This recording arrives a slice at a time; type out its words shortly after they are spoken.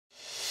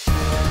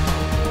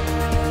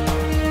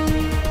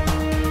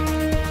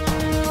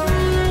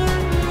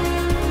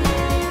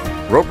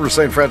Roper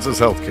St. Francis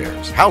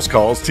Healthcare's House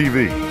Calls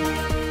TV.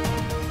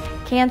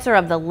 Cancer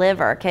of the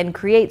liver can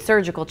create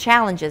surgical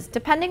challenges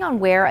depending on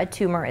where a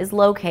tumor is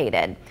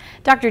located.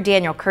 Dr.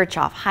 Daniel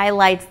Kirchoff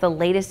highlights the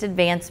latest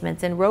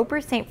advancements in Roper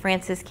St.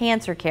 Francis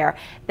cancer care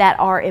that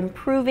are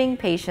improving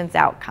patients'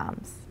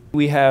 outcomes.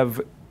 We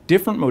have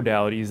different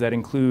modalities that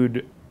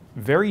include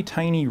very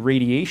tiny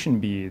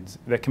radiation beads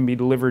that can be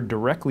delivered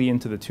directly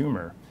into the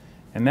tumor.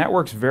 And that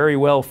works very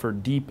well for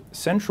deep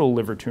central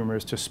liver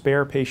tumors to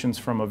spare patients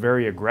from a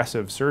very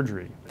aggressive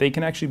surgery. They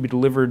can actually be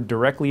delivered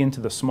directly into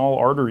the small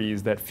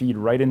arteries that feed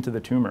right into the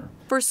tumor.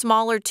 For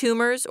smaller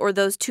tumors or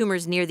those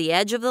tumors near the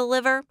edge of the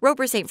liver,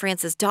 Roper St.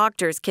 Francis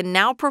doctors can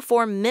now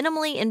perform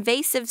minimally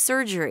invasive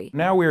surgery.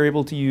 Now we're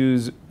able to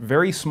use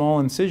very small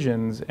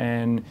incisions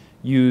and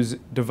use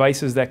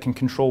devices that can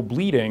control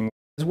bleeding,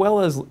 as well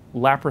as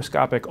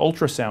laparoscopic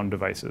ultrasound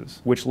devices,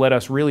 which let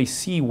us really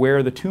see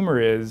where the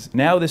tumor is.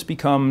 Now this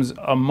becomes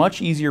a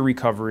much easier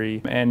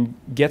recovery and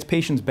gets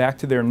patients back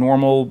to their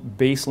normal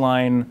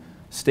baseline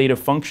state of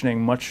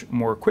functioning much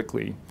more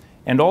quickly.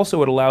 And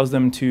also it allows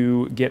them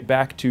to get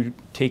back to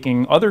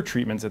taking other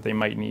treatments that they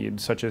might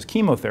need, such as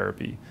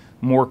chemotherapy,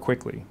 more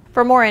quickly.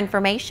 For more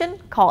information,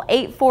 call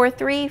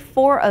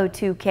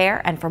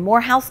 843-402-CARE, and for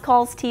more House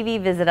Calls TV,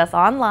 visit us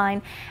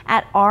online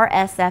at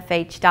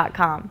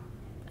rsfh.com.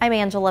 I'm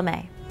Angela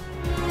May.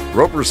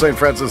 Roper St.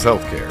 Francis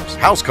Healthcare's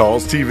House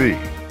Calls TV.